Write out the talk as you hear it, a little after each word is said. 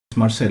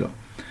Marcelo.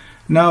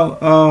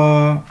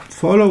 Now,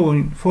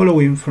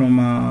 following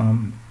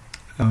from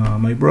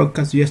my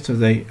broadcast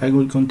yesterday, I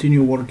will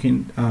continue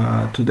working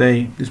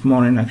today, this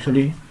morning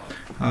actually,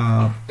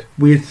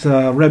 with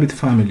revit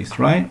families,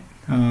 right?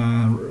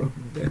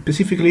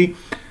 Specifically,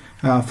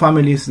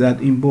 families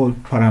that involve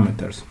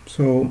parameters.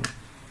 So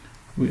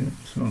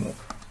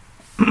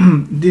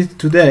this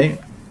today,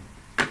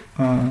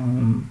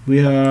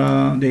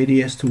 the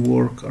idea is to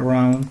work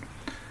around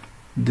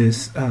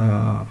this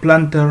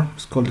planter.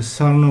 It's called the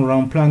Sarno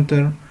round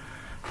planter,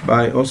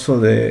 by also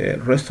the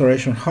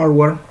restoration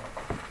hardware.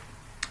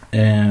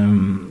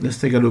 Let's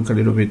take a look a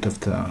little bit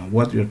of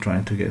what we're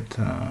trying to get,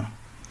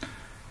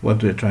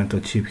 what we're trying to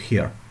achieve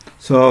here.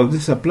 So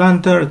this is a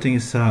planter. I think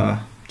it's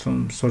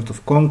some sort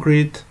of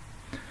concrete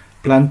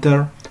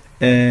planter,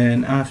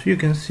 and as you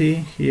can see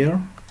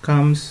here,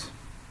 comes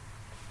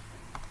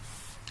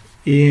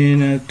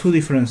in two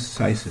different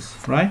sizes,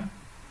 right?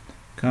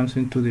 Comes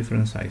in two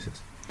different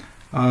sizes.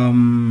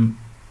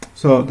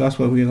 So that's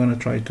what we're going to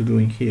try to do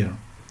in here.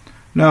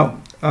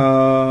 Now,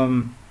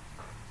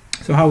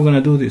 so how we're going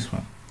to do this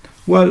one?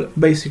 Well,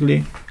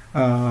 basically,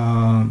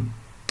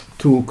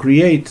 to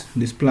create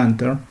this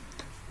planter,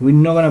 we're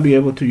not going to be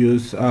able to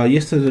use,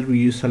 yesterday we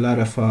used a lot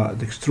of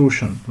the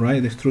extrusion, right?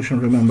 The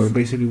extrusion, remember,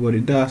 basically what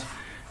it does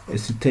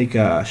is to take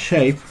a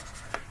shape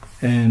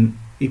and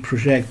it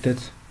projects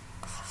it,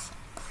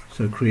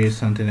 so it creates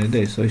something like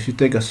this. So if you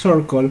take a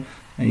circle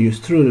and you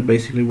extrude it,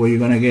 basically what you're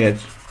going to get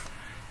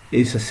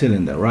is a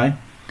cylinder, right?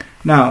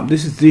 Now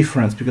this is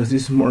different because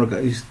this is more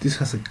this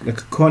has like a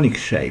conic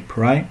shape,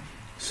 right?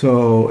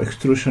 So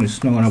extrusion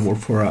is not going to work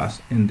for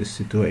us in this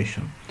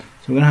situation.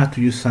 So we're going to have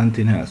to use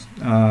something else.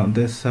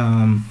 There's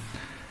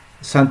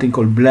something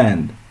called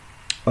blend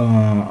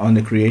on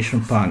the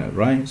creation panel,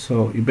 right?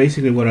 So it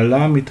basically what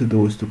allow me to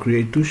do is to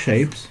create two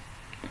shapes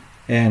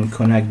and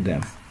connect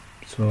them.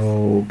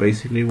 So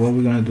basically what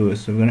we're going to do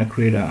is we're going to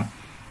create a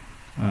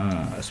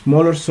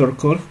smaller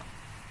circle,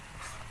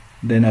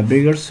 then a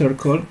bigger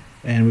circle,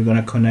 and we're going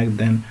to connect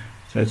them,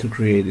 try to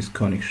create this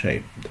conic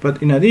shape.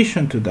 But in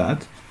addition to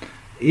that,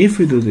 if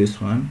we do this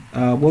one,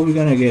 what we're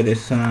going to get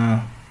is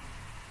a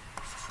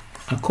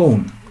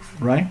cone,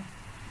 right?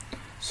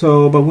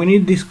 So, but we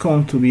need this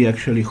cone to be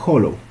actually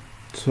hollow,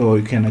 so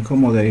it can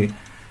accommodate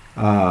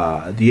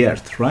the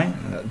earth, right?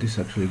 This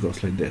actually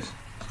goes like this.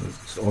 So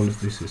it's all of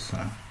this is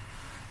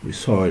with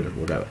soil or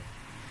whatever.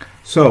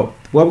 So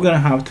what we're going to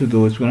have to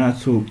do is we're going to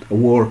have to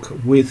work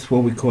with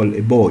what we call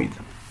a void.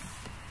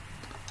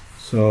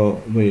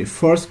 So we're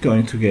first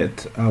going to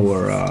get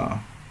our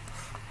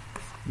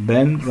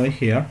bend right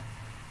here,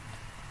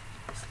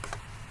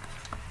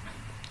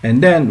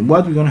 and then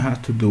what we're going to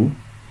have to do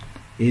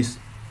is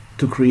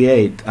to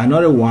create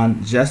another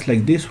one just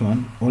like this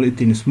one, only a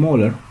thing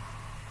smaller.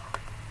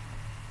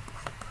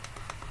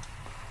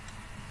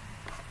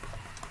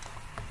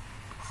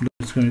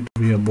 It's going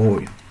to be a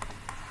void.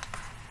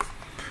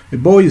 A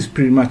void is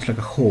pretty much like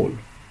a hole,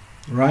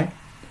 right?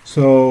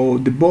 So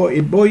the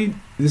void,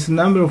 there's a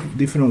number of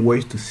different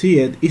ways to see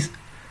it. It's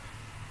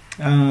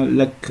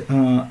like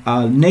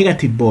a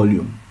negative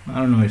volume. I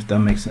don't know if that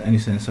makes any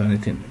sense or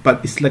anything,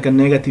 but it's like a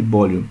negative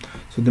volume.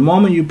 So the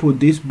moment you put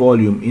this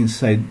volume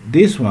inside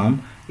this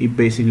one, it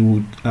basically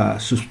would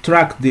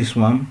subtract this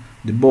one,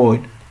 the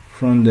void,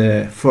 from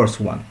the first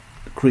one,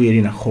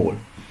 creating a hole.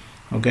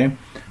 Okay.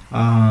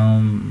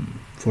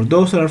 For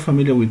those that are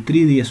familiar with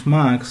 3ds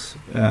Max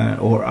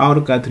or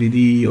AutoCAD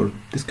 3D or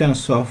this kind of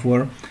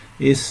software,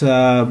 is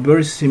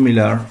very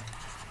similar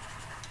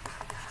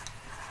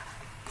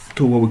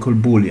to what we call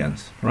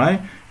booleans,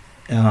 right?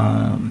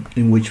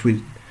 In which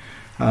we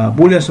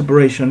booleans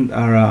operation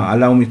are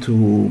allow me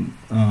to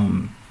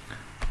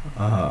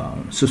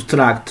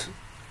subtract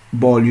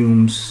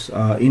volumes,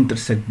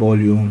 intersect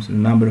volumes, a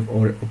number of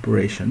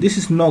operations. This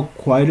is not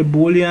quite a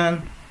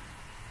boolean,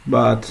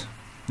 but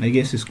I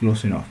guess it's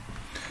close enough.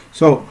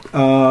 So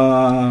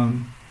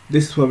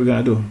this is what we're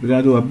gonna do. We're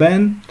gonna do a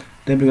bend,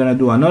 then we're gonna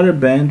do another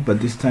bend, but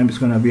this time it's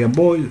gonna be a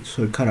void,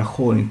 so cut a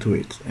hole into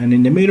it. And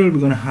in the middle,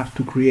 we're gonna have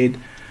to create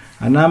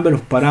a number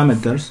of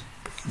parameters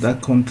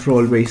that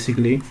control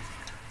basically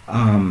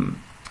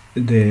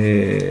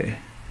the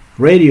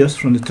radius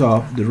from the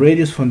top, the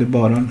radius from the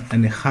bottom,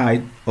 and the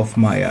height of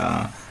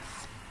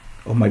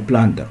my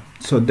planter.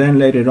 So then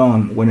later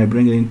on, when I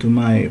bring it into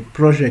my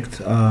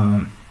project,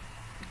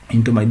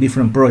 into my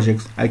different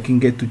projects, I can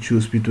get to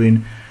choose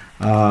between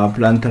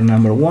planter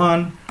number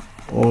 1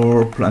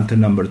 or planter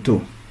number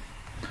 2.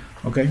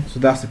 Okay, so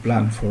that's the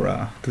plan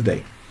for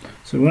today.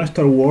 So we're going to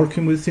start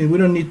working with it. We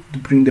don't need to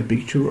bring the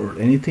picture or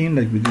anything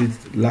like we did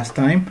last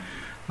time.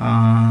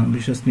 We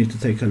just need to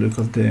take a look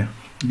at the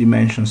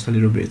dimensions a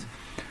little bit.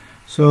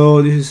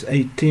 So this is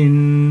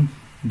 18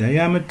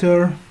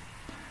 diameter,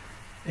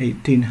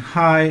 18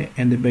 high,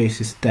 and the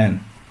base is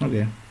 10.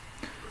 Okay.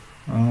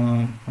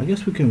 I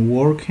guess we can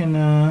work in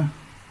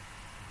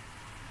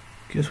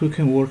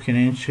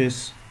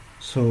inches.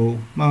 So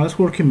now let's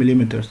work in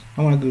millimeters.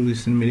 I want to do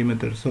this in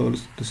millimeters, so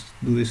let's just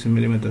do this in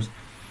millimeters.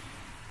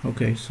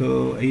 Okay,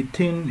 so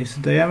 18 is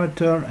the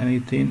diameter and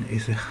 18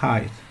 is the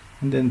height.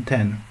 and then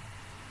 10.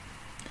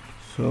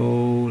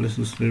 So let's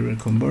do a little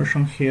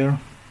conversion here.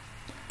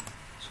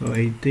 So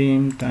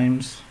 18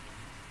 times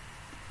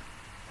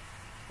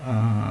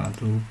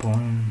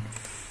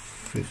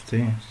 2.50,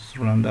 let's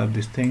round up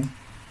this thing.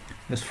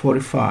 That's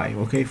 45.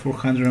 Okay,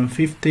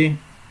 450.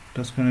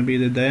 That's going to be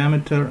the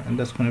diameter, and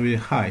that's going to be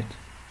the height.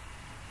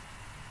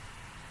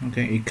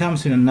 Okay, it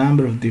comes in a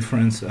number of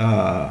different,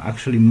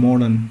 actually more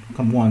than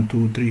 1,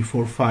 2, 3,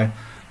 4, 5,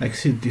 like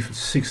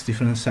 6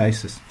 different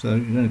sizes. So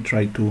I'm going to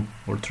try 2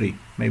 or 3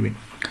 maybe.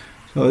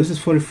 So this is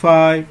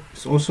 45.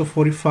 It's also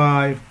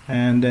 45,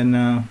 and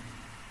then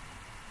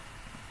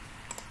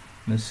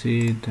let's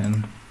see,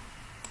 10.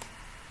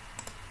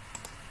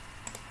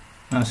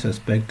 As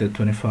expected,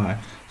 25.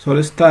 So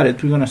let's start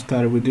it. We're going to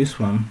start with this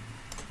one.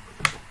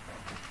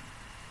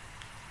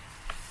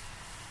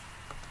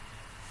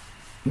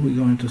 We're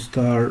going to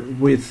start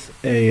with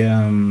a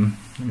let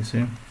me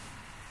see.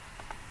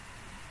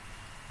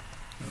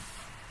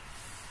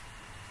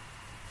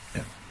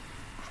 Yeah.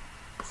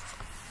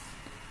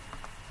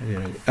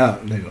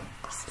 There you go.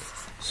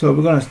 So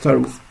we're going to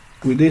start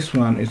with this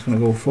one. It's going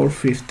to go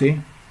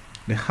 450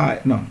 the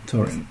height. No,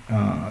 sorry,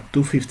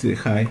 250 the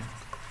height.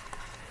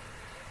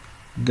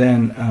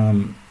 Then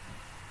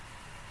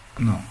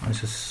no, I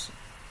just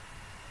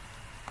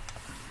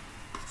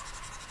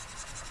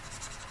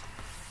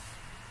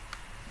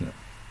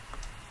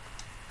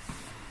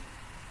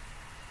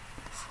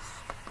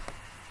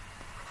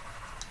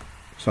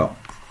so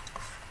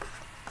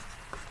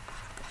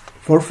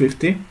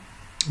 450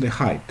 the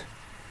height.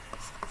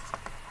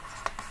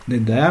 The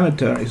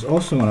diameter is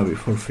also going to be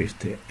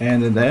 450,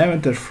 and the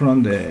diameter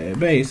from the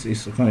base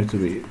is going to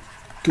be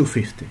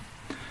 250.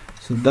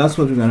 So that's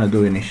what we're going to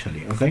do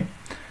initially. Okay,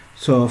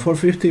 so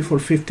 450,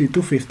 450,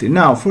 250.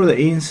 Now for the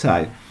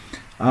inside,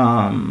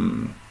 I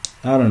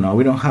don't know,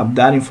 we don't have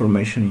that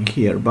information in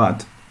here,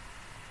 but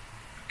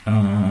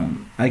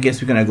I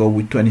guess we're going to go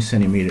with 20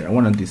 centimeter. I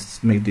want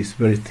to make this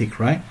very thick,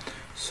 right?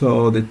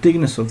 So the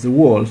thickness of the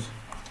walls,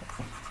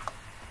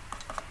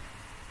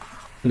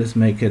 let's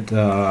make it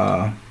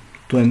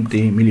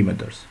 20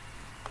 millimeters.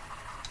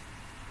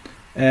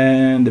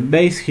 And the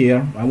base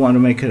here, I want to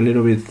make it a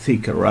little bit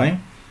thicker, right?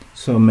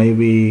 So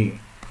maybe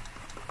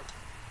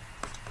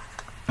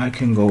I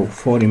can go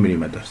 40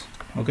 millimeters.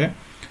 Okay,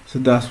 so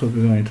that's what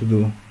we're going to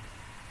do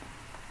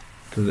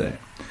today.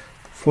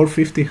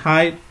 450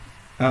 height,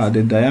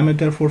 the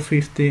diameter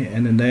 450,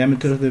 and the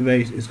diameter of the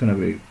base is going to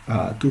be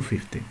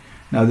 250.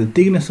 Now the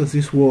thickness of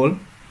this wall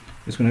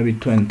is going to be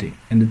 20,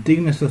 and the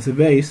thickness of the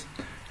base,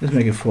 let's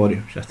make it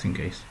 40 just in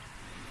case.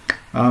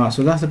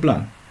 So that's the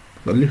plan.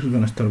 So at least we're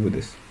going to start with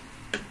this.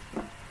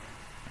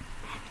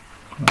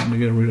 Let me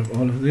get rid of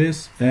all of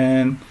this,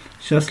 and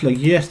just like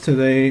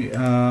yesterday,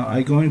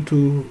 I'm going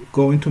to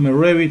go into my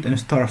Revit and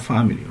start a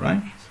family,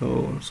 right?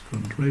 So let's go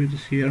to Revit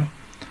is here,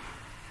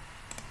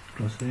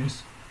 close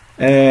this,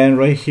 and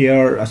right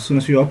here, as soon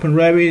as you open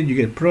Revit, you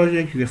get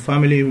project, you get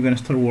family. We're going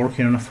to start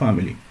working on a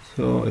family.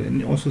 So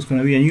and also it's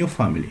going to be a new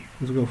family.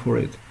 Let's go for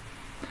it.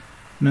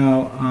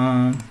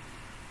 Now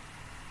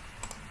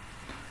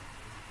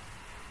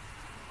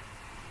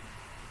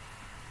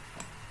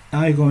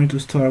I'm going to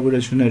start with a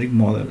generic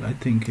model. I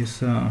think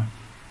is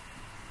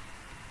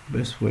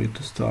best way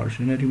to start.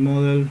 Generic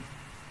model.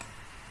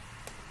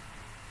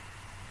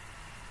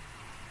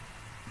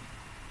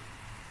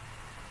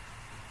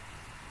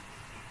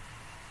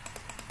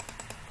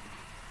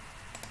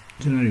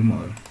 Generic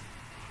model.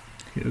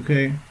 Here,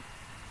 okay.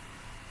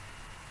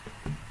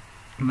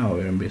 Now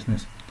we're in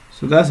business.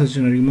 So that's a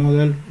generic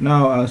model.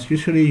 Now, as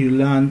usually, you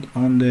land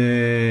on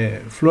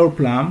the floor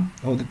plan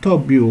or the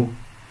top view.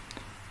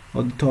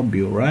 Or the top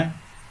view, right?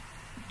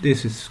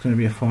 This is going to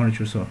be a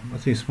furniture, so I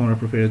think it's more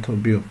appropriate top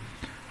view.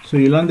 So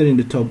you landed in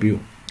the top view.